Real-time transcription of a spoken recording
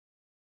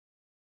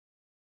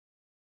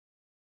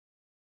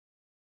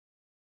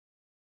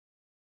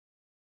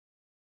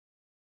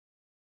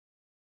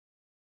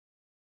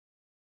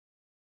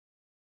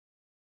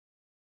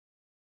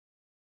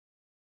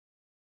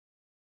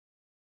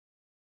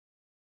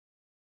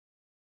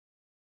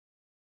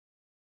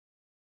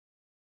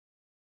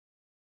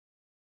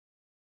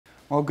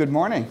Well, good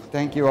morning.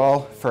 Thank you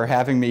all for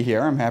having me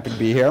here. I'm happy to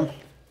be here.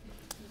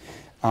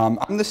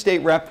 I'm the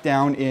state rep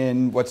down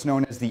in what's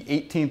known as the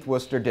 18th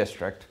Worcester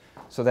District.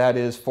 So that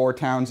is 4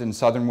 towns in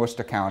southern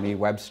Worcester County: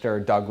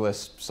 Webster,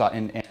 Douglas,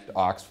 Sutton, and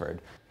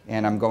Oxford.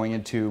 And I'm going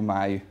into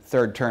my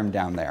 3rd term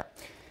down there.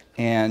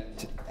 And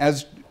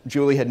as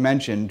Julie had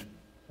mentioned,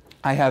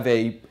 I have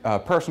a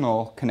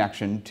personal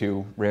connection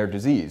to rare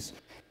disease.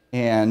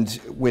 And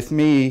with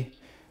me,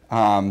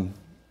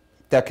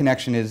 that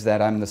connection is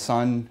that I'm the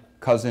son,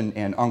 cousin,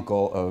 and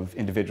uncle of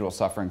individuals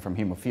suffering from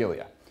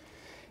hemophilia.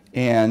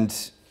 And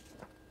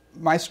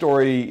my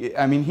story,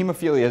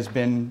 hemophilia has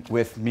been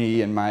with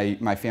me and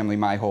my family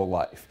my whole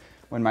life.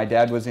 When my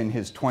dad was in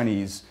his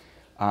 20s,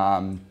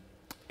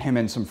 him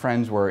and some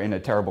friends were in a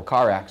terrible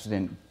car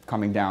accident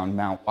coming down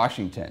Mount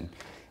Washington.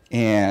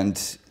 And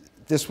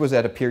this was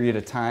at a period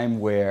of time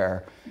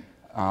where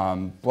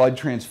blood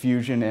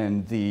transfusion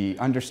and the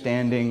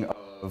understanding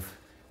of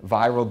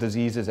viral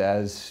diseases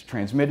as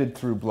transmitted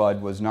through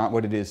blood was not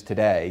what it is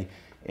today.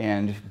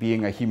 And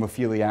being a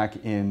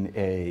hemophiliac in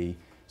a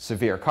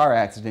severe car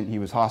accident, he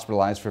was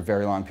hospitalized for a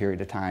very long period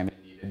of time and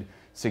needed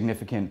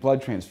significant blood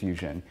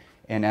transfusion.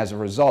 And as a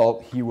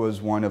result, he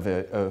was one of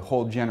a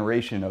whole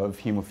generation of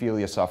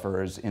hemophilia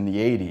sufferers in the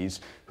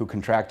 80s who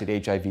contracted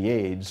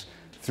HIV/AIDS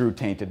through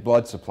tainted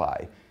blood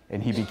supply.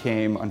 And he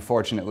became,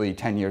 unfortunately,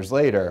 10 years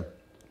later,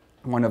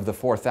 one of the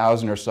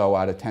 4,000 or so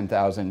out of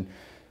 10,000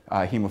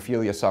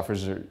 hemophilia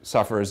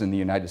sufferers in the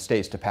United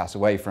States to pass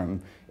away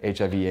from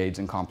HIV/AIDS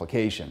and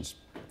complications.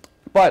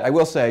 But I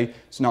will say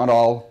it's not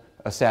all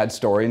a sad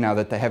story now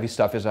that the heavy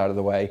stuff is out of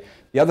the way.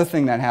 The other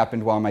thing that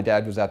happened while my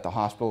dad was at the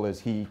hospital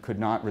is he could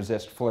not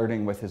resist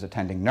flirting with his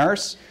attending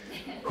nurse,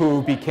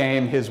 who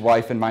became his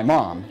wife and my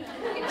mom.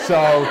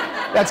 So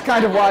that's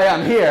kind of why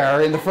I'm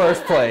here in the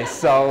first place.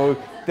 So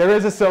there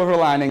is a silver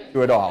lining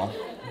to it all.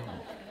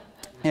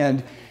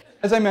 And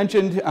as I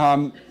mentioned,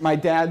 my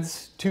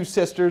dad's 2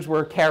 sisters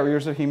were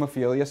carriers of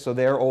hemophilia, so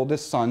their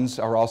oldest sons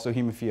are also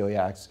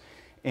hemophiliacs.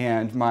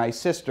 And my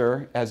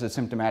sister, as a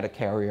symptomatic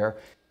carrier,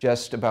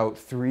 just about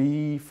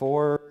 3,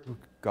 4,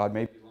 God,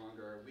 maybe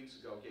longer, weeks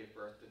ago, gave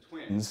birth to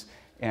twins,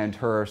 and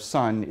her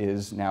son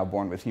is now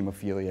born with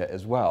hemophilia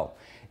as well.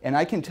 And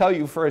I can tell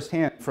you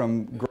firsthand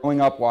from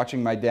growing up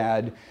watching my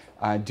dad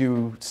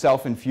do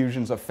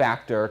self-infusions of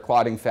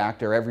clotting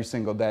factor every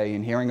single day,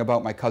 and hearing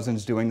about my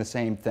cousins doing the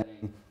same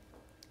thing,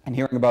 and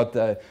hearing about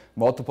the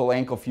multiple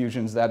ankle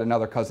fusions that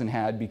another cousin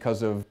had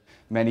because of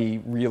many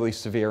really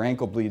severe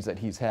ankle bleeds that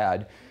he's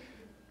had.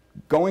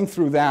 Going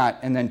through that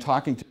and then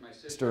talking to my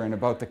sister and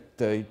about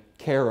the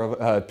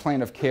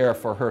plan of care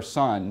for her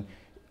son,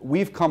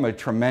 we've come a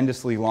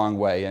tremendously long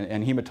way,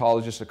 and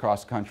hematologists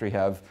across the country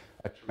have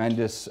a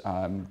tremendous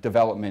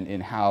development in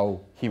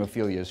how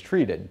hemophilia is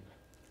treated.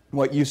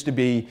 What used to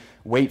be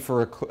wait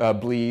for a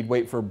bleed,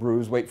 wait for a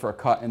bruise, wait for a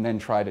cut, and then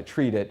try to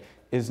treat it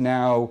is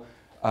now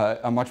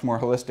a much more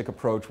holistic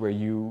approach where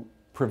you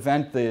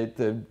prevent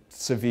the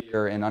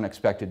severe and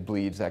unexpected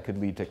bleeds that could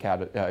lead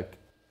to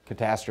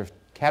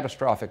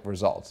catastrophic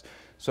results.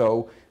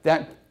 So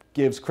that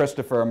gives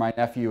Christopher, my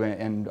nephew,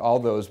 and all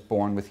those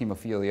born with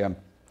hemophilia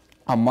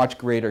a much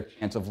greater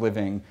chance of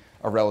living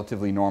a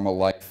relatively normal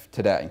life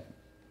today.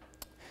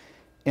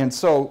 And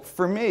so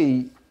for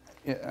me,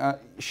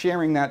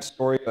 sharing that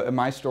story,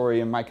 my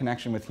story and my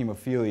connection with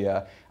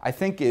hemophilia, I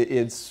think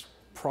it's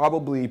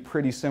probably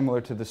pretty similar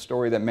to the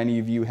story that many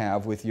of you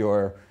have with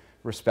your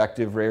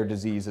respective rare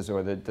diseases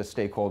or the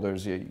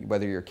stakeholders,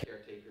 whether you're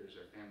caretakers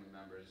or family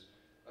members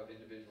of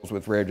individuals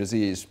with rare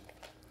disease.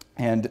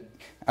 And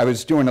I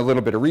was doing a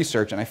little bit of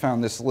research, and I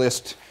found this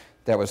list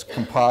that was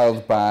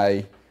compiled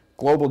by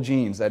Global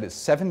Genes that is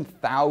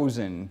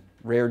 7,000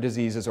 rare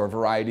diseases or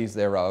varieties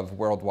thereof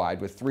worldwide,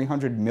 with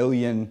 300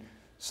 million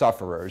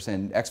sufferers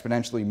and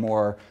exponentially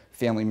more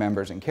family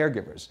members and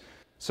caregivers.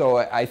 So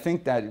I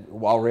think that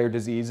while rare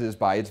diseases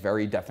by its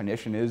very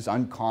definition is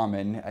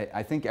uncommon,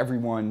 I think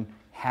everyone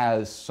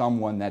has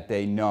someone that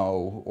they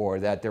know or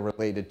that they're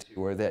related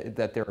to or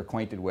that they're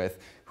acquainted with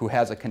who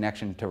has a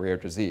connection to rare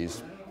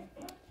disease.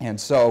 And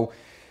so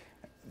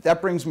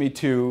that brings me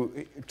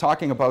to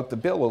talking about the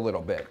bill a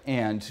little bit.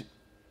 And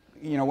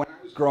you know, when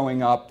I was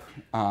growing up,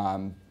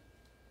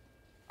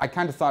 I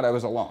kind of thought I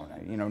was alone.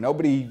 You know,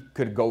 nobody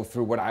could go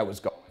through what I was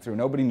going through.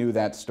 Nobody knew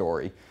that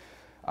story.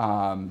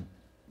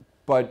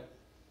 But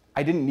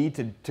I didn't need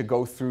to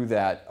go through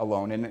that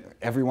alone. And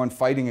everyone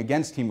fighting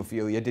against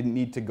hemophilia didn't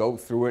need to go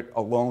through it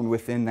alone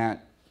within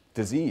that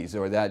disease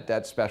or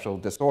that special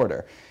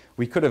disorder.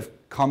 We could have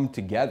come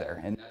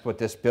together, and that's what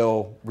this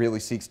bill really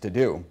seeks to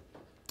do.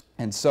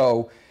 And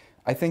so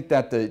I think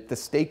that the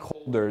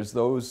stakeholders,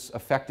 those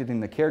affected in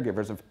the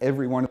caregivers of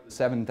every one of the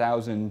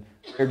 7,000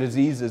 rare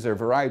diseases or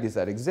varieties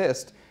that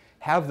exist,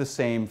 have the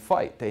same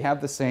fight. They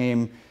have the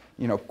same,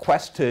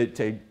 quest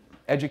to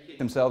educate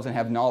themselves and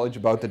have knowledge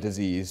about the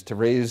disease, to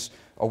raise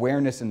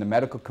awareness in the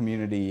medical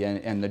community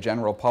and the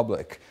general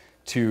public,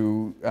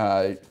 to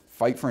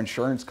fight for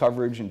insurance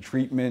coverage and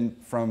treatment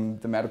from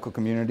the medical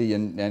community,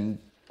 and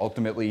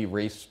ultimately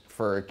race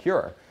for a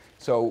cure.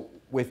 So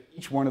with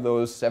each one of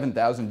those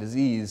 7,000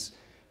 disease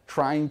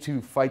trying to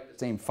fight the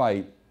same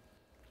fight,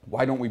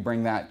 why don't we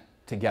bring that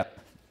together?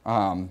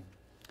 And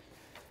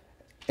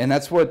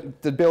that's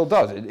what the bill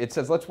does. It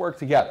says, let's work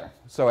together.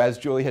 So as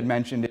Julie had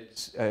mentioned,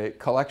 it's a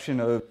collection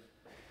of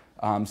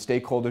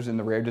stakeholders in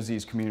the rare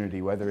disease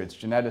community, whether it's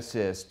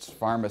geneticists,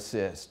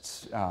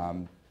 pharmacists,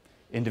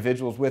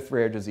 individuals with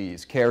rare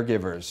disease,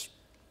 caregivers.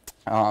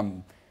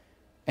 And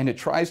it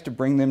tries to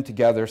bring them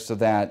together so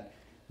that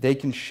they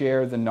can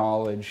share the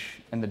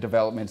knowledge and the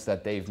developments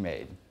that they've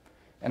made.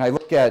 And I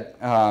look at,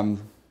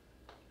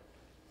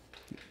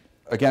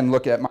 again,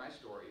 look at my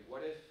story.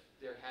 What if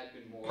there had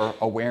been more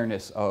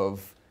awareness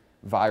of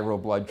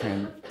viral blood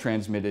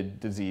transmitted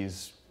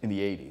disease in the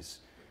 80s?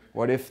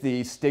 What if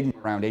the stigma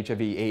around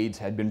HIV/AIDS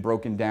had been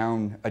broken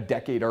down a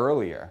decade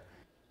earlier,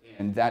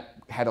 and that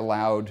had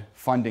allowed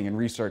funding and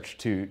research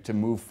to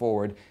move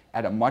forward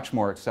at a much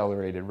more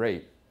accelerated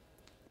rate?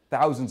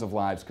 Thousands of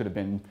lives could have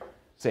been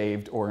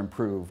saved or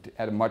improved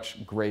at a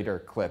much greater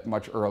clip,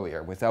 much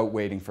earlier, without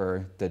waiting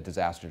for the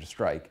disaster to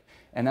strike.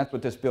 And that's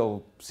what this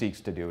bill seeks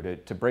to do,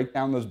 to break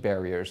down those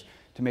barriers,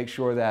 to make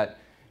sure that,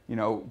 you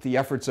know, the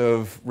efforts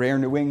of Rare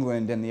New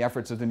England and the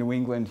efforts of the New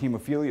England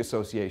Hemophilia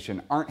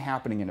Association aren't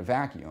happening in a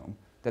vacuum,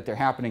 that they're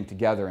happening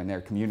together and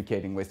they're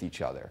communicating with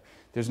each other.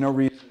 There's no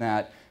reason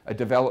that a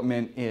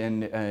development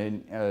in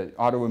an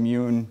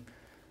autoimmune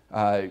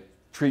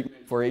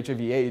treatment for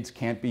HIV/AIDS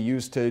can't be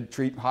used to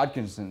treat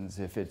Hodgkin's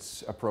if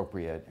it's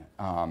appropriate.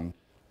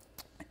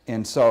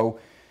 And so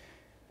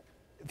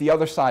the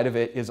other side of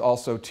it is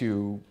also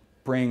to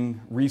bring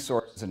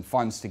resources and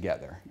funds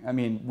together. I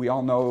mean, we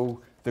all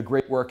know the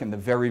great work and the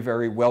very,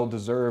 very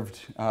well-deserved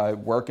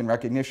work and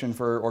recognition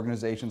for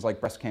organizations like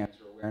breast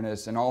cancer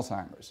awareness and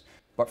Alzheimer's.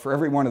 But for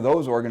every one of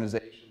those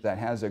organizations that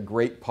has a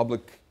great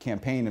public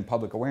campaign and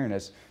public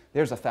awareness,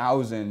 there's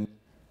 1,000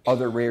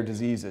 other rare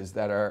diseases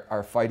that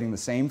are fighting the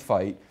same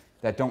fight,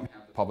 that don't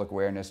have the public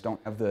awareness, don't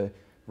have the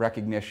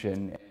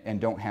recognition,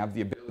 and don't have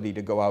the ability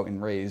to go out and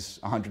raise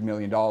 $100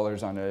 million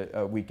on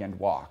a weekend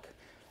walk.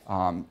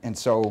 And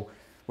so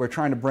we're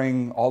trying to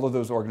bring all of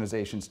those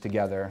organizations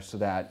together so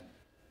that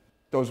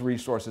those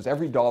resources,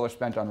 every dollar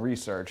spent on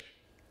research,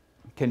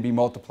 can be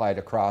multiplied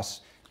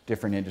across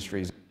different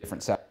industries,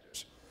 different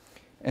sectors.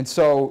 And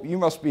so you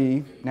must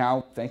be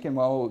now thinking,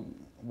 well,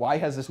 why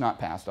has this not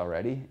passed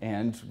already,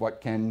 and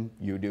what can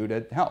you do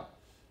to help?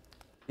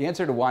 The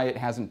answer to why it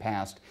hasn't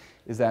passed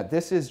is that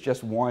this is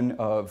just one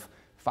of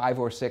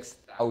 5,000 or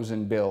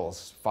 6,000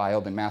 bills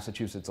filed in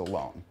Massachusetts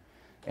alone.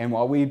 And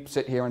while we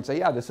sit here and say,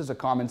 yeah, this is a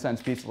common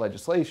sense piece of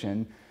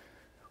legislation,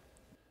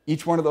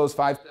 each one of those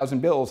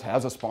 5,000 bills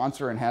has a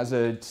sponsor and has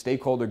a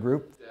stakeholder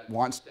group that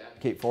wants to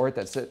advocate for it,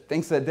 that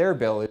thinks that their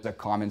bill is a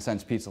common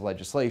sense piece of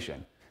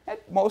legislation. And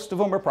most of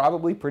them are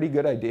probably pretty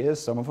good ideas,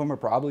 some of them are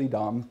probably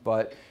dumb,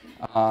 but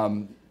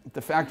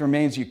the fact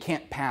remains you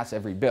can't pass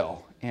every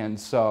bill. And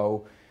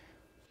so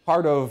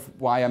part of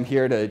why I'm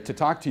here to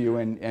talk to you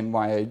and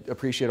why I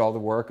appreciate all the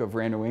work of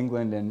Rare New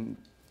England and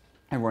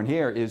everyone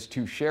here is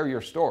to share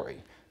your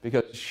story.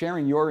 Because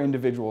sharing your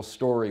individual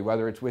story,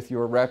 whether it's with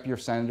your rep, your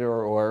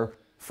senator, or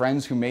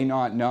friends who may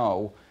not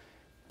know,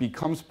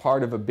 becomes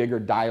part of a bigger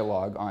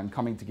dialogue on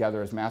coming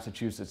together as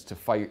Massachusetts to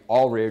fight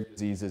all rare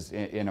diseases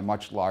in a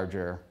much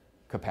larger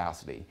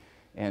capacity.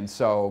 And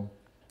so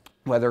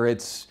whether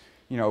it's,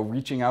 you know,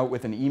 reaching out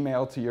with an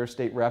email to your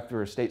state rep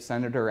or a state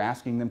senator,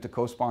 asking them to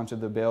co-sponsor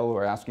the bill,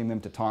 or asking them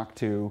to talk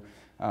to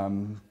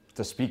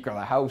the Speaker of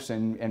the House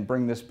and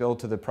bring this bill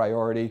to the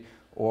priority,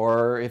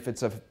 or if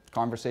it's a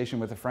conversation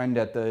with a friend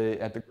at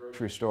the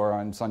grocery store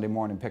on Sunday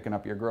morning picking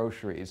up your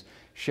groceries,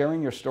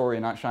 sharing your story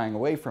and not shying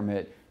away from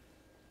it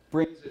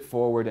brings it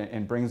forward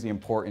and brings the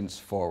importance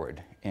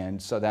forward.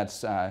 And so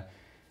that's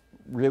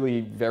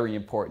really very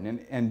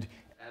important. And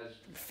as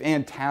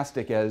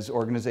fantastic as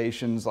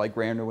organizations like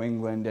Rare New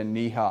England and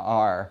NEHA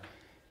are,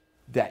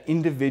 that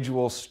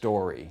individual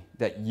story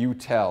that you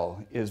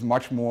tell is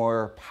much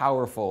more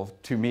powerful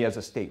to me as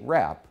a state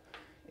rep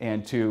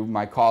and to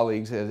my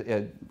colleagues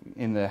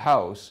in the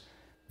House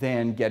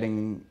than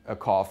getting a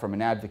call from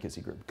an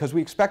advocacy group. Because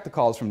we expect the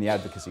calls from the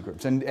advocacy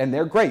groups, and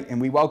they're great,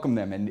 and we welcome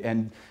them,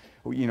 and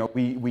you know,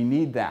 we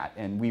need that,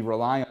 and we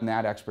rely on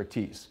that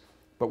expertise.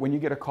 But when you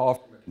get a call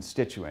from a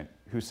constituent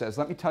who says,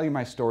 let me tell you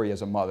my story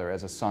as a mother,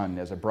 as a son,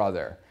 as a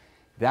brother,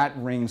 that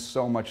rings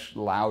so much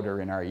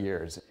louder in our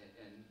ears,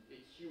 and it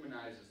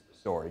humanizes the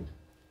story.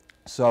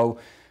 So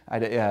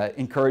I'd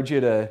encourage you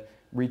to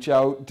reach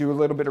out, do a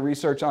little bit of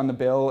research on the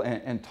bill,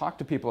 and talk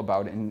to people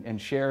about it, and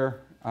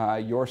share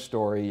your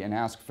story and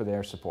ask for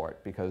their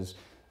support, because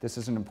this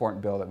is an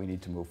important bill that we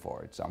need to move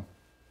forward. So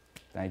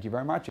thank you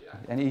very much.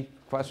 Any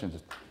questions?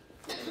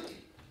 Does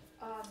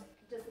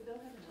the bill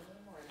have a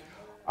number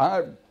or a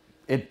number?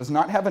 It does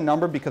not have a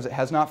number because it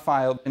has not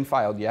been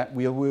filed yet.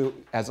 We will,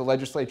 as a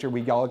legislature,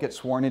 we all get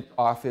sworn into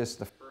office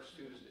the first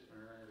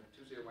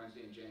Tuesday or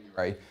Wednesday in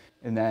January,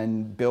 and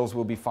then bills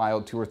will be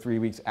filed 2 or 3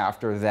 weeks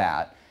after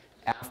that.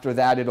 After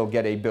that, it'll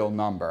get a bill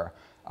number.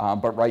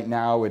 But right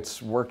now,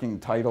 its working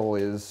title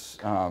is,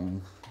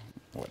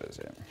 what is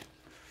it?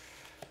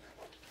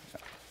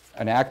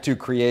 An act to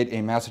create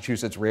a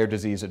Massachusetts Rare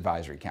Disease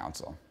Advisory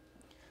Council.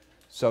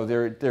 So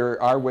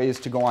there are ways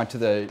to go onto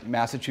the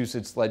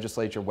Massachusetts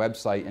Legislature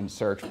website and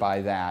search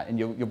by that, and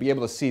you'll be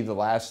able to see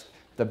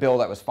the bill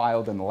that was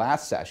filed in the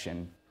last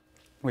session,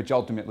 which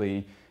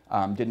ultimately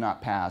did not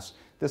pass.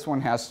 This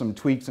one has some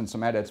tweaks and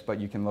some edits,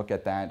 but you can look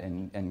at that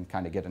and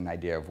kind of get an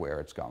idea of where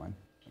it's going.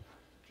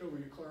 Joe, will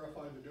you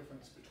clarify the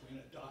difference between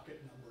a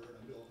docket number and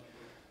a bill number?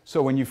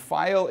 So when you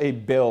file a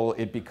bill,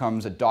 it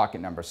becomes a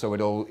docket number. So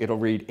it'll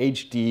read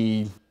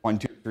HD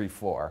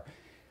 1234.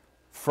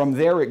 From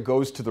there, it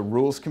goes to the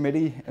Rules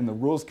Committee, and the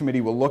Rules Committee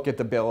will look at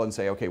the bill and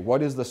say, okay,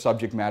 what is the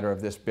subject matter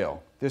of this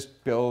bill? This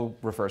bill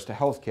refers to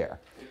health care.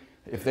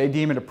 If they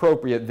deem it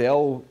appropriate,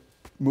 they'll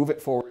move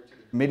it forward to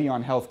the Committee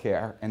on Health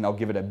Care, and they'll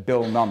give it a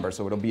bill number.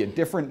 So it'll be a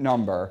different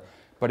number,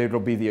 but it'll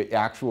be the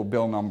actual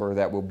bill number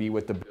that will be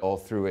with the bill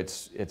through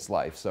its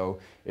life. So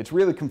it's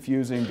really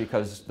confusing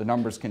because the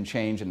numbers can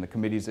change and the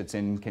committees it's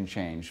in can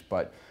change,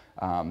 but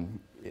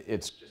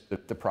it's just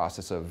the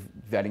process of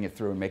vetting it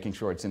through and making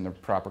sure it's in the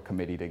proper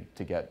committee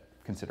to get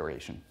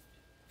consideration.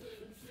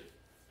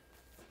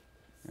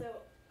 So,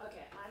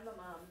 okay, I'm a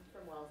mom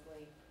from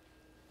Wellesley.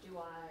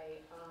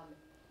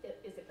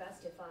 Is it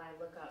best if I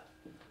look up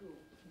who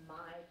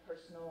my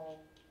personal,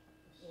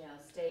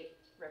 state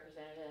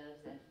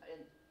representatives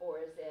or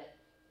is it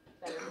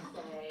better to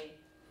say,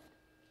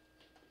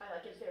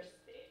 is there,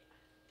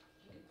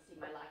 you can see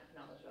my lack of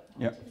knowledge about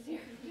politics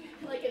here.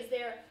 Is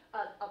there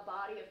a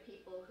body of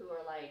people who are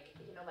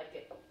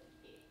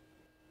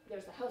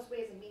there's the House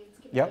Ways and Means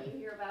Committee you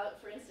hear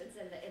about, for instance,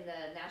 in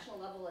the national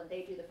level, and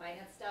they do the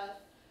finance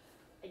stuff,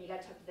 and you got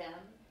to talk to them.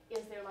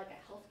 Is there like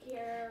a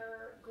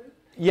healthcare group?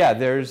 Yeah,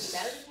 there's.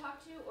 Better to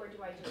talk to, or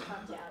do I just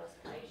talk to Alice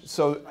Pike?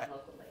 So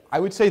I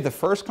would say the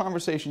first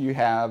conversation you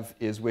have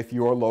is with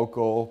your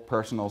local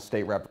personal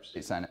state rep or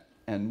state senate.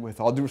 And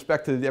with all due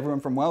respect to everyone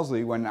from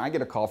Wellesley, when I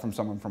get a call from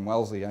someone from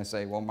Wellesley, I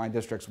say, well, my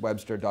district's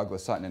Webster,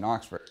 Douglas, Sutton, and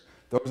Oxford.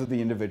 Those are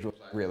the individuals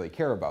I really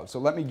care about. So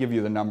let me give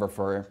you the number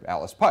for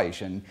Alice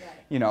Pike. And,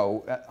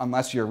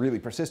 unless you're really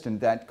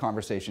persistent, that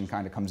conversation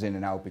kind of comes in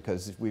and out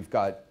because we've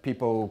got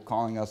people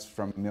calling us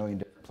from a million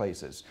different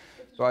places.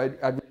 So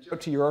I'd reach out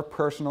to your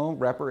personal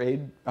rep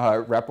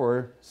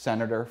or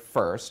senator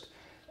first.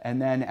 And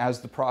then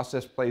as the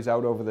process plays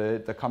out over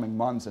the coming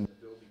months and the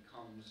bill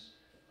becomes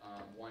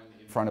one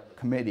in front of a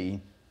committee,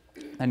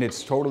 and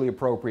it's totally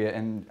appropriate,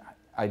 and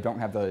I don't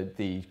have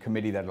the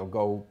committee that it'll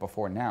go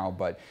before now,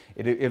 but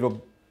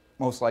it'll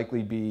most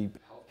likely be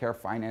healthcare,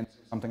 finance,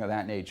 something of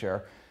that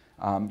nature.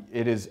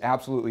 It is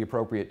absolutely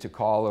appropriate to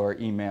call or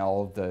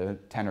email the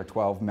 10 or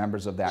 12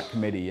 members of that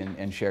committee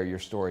and share your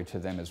story to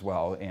them as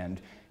well. And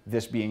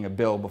this being a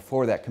bill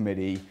before that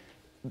committee,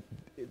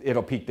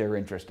 it'll pique their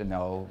interest and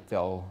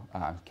they'll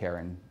care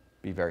and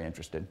be very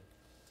interested.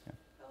 Yeah.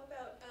 How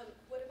about,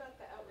 what about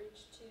the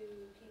outreach to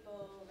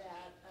people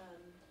that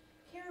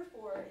care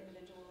for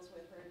individuals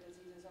with rare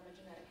diseases? I'm a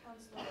genetic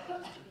counselor. I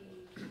used to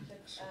be the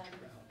chair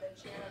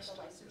of the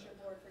licensure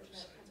board for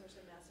genetic counselors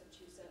in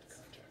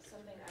Massachusetts.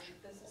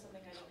 This is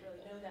something I don't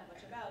really know that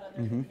much about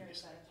other than hearing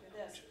about it through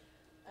this.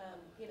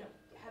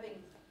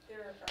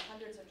 There are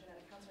hundreds of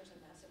genetic counselors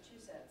in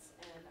Massachusetts,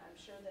 and I'm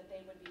sure that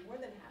they would be more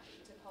than happy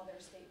to call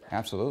their state rep.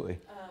 Absolutely.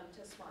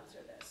 To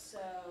sponsor this.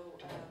 So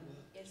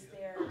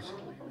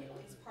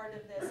is part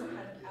of this kind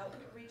of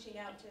reaching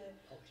out to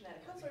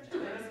genetic counselors,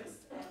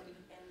 geneticists,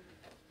 and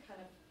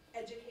kind of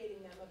educating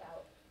them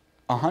about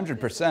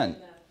 100%.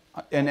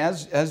 And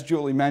as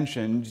Julie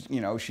mentioned,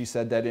 she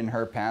said that in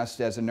her past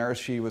as a nurse,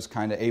 she was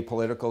kind of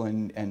apolitical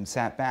and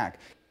sat back.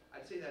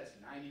 I'd say that's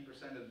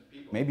 90% of the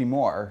people, maybe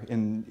more,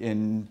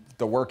 in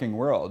the working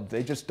world.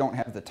 They just don't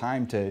have the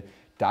time to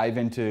dive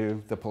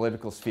into the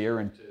political sphere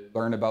and to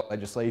learn about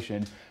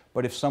legislation.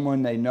 But if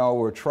someone they know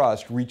or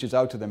trust reaches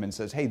out to them and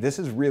says, hey, this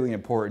is really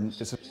important,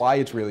 this is why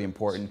it's really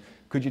important,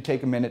 could you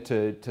take a minute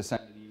to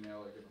send an email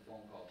or give a phone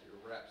call to your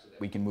rep so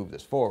that we can move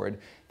this forward?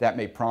 That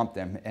may prompt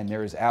them, and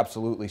there is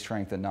absolutely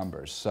strength in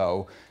numbers.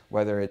 So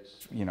whether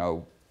it's,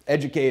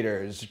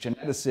 educators,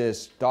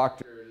 geneticists,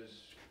 doctors,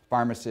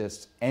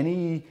 pharmacists,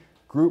 any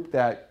group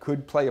that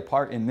could play a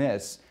part in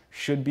this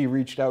should be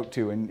reached out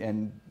to,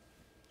 and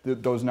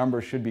those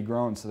numbers should be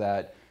grown so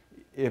that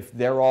if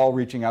they're all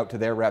reaching out to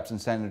their reps and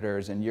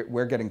senators and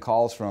we're getting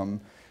calls from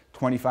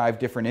 25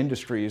 different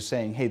industries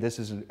saying, hey, this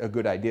is a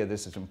good idea,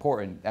 this is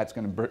important, that's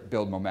going to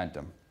build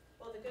momentum.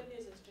 Well, the good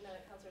news is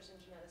genetic counselors and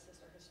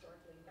geneticists are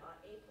historically not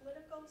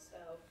apolitical, so...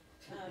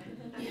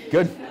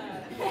 Good.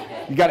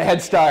 You got a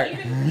head start.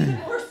 Even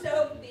more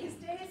so these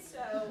days,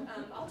 so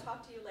I'll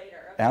talk to you later.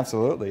 Okay?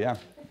 Absolutely, yeah.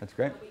 That's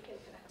great. We can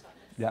connect on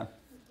this. Yeah.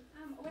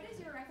 What is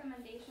your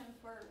recommendation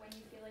for when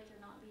you feel like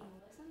you're not being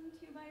listened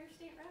to by your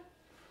state rep?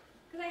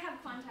 Because I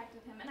have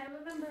contacted him, and I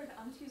remembered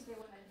on Tuesday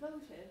when I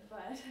voted,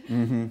 but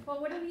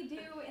but what do we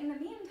do in the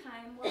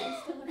meantime while we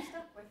still are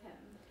stuck with him?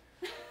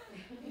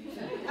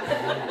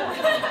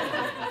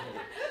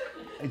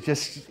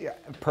 Just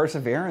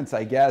perseverance,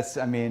 I guess.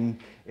 I mean,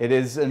 it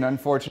is an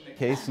unfortunate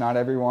case. Not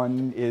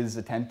everyone is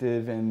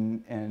attentive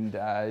and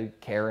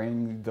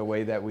caring the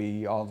way that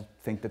we all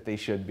think that they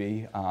should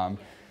be.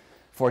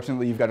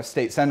 Fortunately, you've got a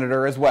state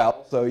senator as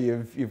well, so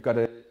you've got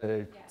a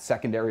a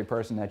secondary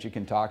person that you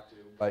can talk to.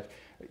 But,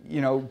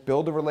 you know,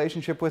 build a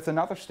relationship with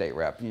another state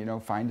rep. You know,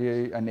 find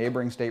a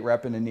neighboring state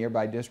rep in a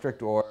nearby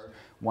district or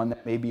one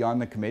that may be on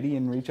the committee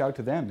and reach out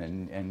to them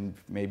and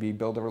maybe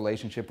build a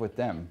relationship with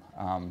them.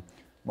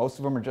 Most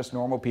of them are just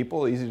normal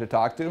people, easy to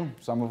talk to.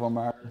 Some of them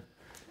are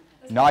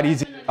not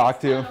easy to talk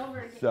to.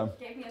 So,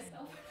 Gave me a cell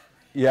phone.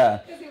 yeah.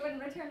 Because he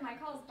wouldn't return my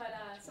calls, but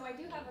so I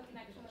do have a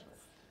connection with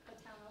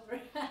the town over.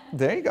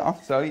 There you go.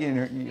 So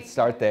you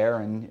start there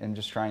and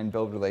just try and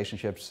build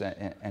relationships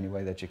any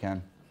way that you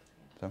can.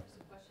 So.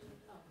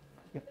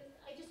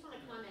 I just want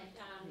to comment,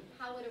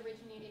 how it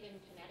originated in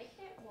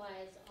Connecticut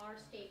was our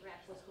state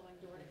rep was going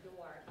door to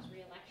door, it was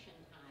re-election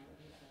time,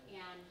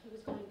 and he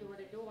was going door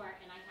to door,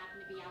 and I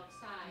happened to be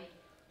outside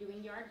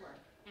doing yard work,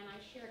 and I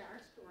shared our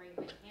story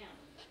with him,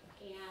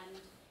 and,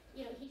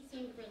 you know, he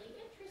seemed really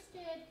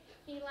interested,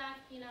 he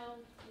left, you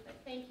know,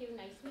 thank you,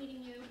 nice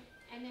meeting you,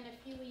 and then a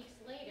few weeks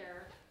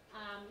later,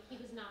 he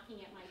was knocking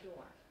at my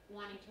door,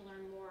 wanting to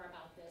learn more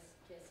about this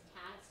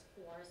task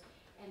force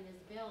and this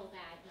bill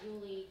that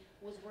Julie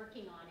was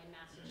working on in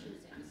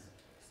Massachusetts.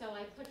 So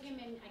I put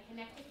him in, I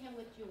connected him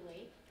with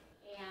Julie,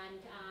 and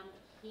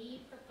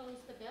he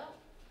proposed the bill.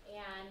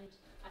 And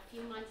a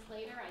few months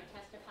later, I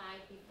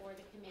testified before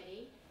the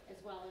committee, as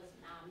well as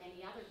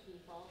many other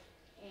people,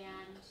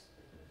 and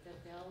the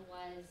bill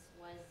was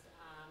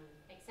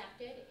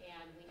accepted,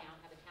 and we now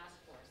have a task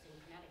force in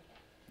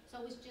Connecticut.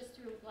 So it was just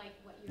through, like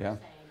what you were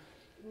saying,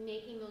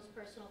 making those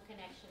personal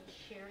connections,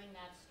 sharing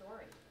that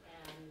story,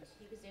 and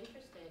he was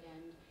interested,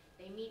 and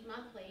they meet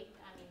monthly.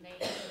 I mean,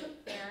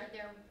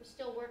 they're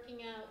still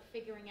working out,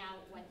 figuring out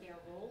what their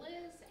role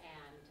is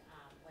and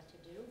what to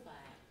do, but.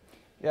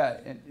 Yeah,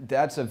 and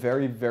that's a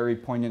very, very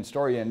poignant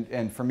story,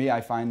 and for me,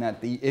 I find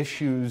that the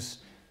issues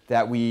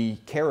that we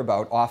care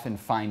about often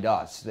find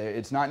us.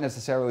 It's not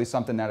necessarily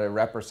something that a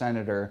rep or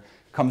senator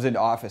comes into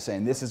office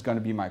saying, this is going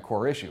to be my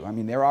core issue. I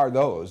mean, there are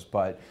those,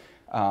 but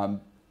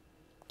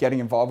getting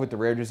involved with the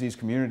rare disease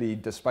community,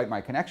 despite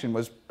my connection,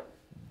 was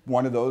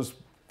one of those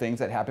things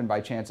that happened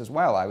by chance as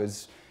well. I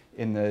was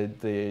in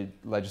the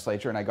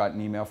legislature and I got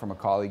an email from a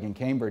colleague in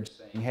Cambridge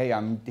saying, hey,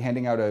 I'm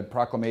handing out a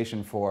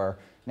proclamation for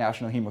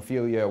National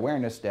Hemophilia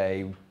Awareness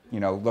Day, you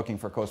know, looking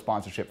for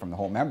co-sponsorship from the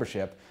whole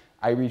membership.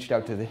 I reached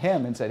out to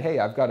him and said, hey,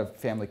 I've got a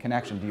family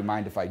connection. Do you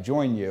mind if I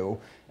join you?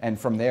 And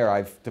from there,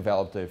 I've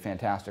developed a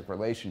fantastic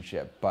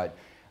relationship. But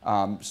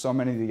so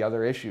many of the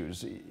other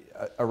issues,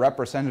 a rep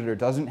or senator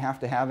doesn't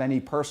have to have any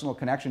personal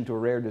connection to a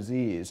rare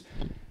disease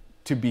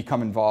to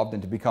become involved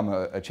and to become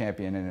a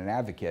champion and an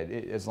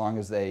advocate, as long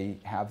as they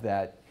have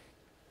that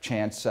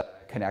chance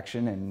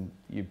connection and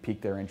you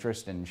pique their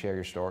interest and share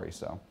your story.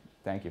 So,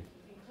 thank you.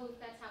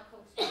 That's how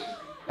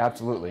co-sponsoring.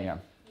 Absolutely, yeah.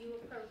 You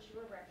approach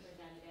your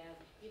representative,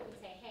 you can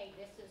say, hey,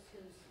 this is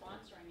who's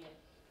sponsoring it,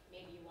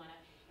 maybe you want to.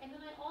 And then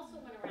I also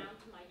went around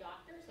to my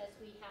doctors, as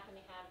we happen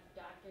to have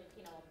doctors,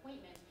 you know,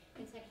 appointments,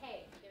 and said,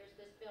 hey, there's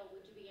this bill,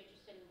 would you be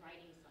interested in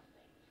writing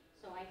something?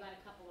 So I got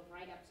a couple of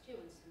write-ups too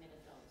and submitted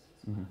those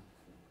as well.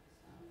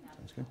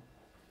 That's good.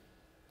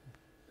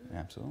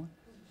 Absolutely.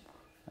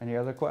 Any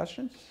other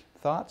questions,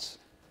 thoughts?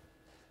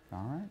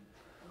 All right.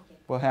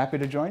 Well, happy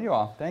to join you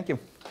all. Thank you.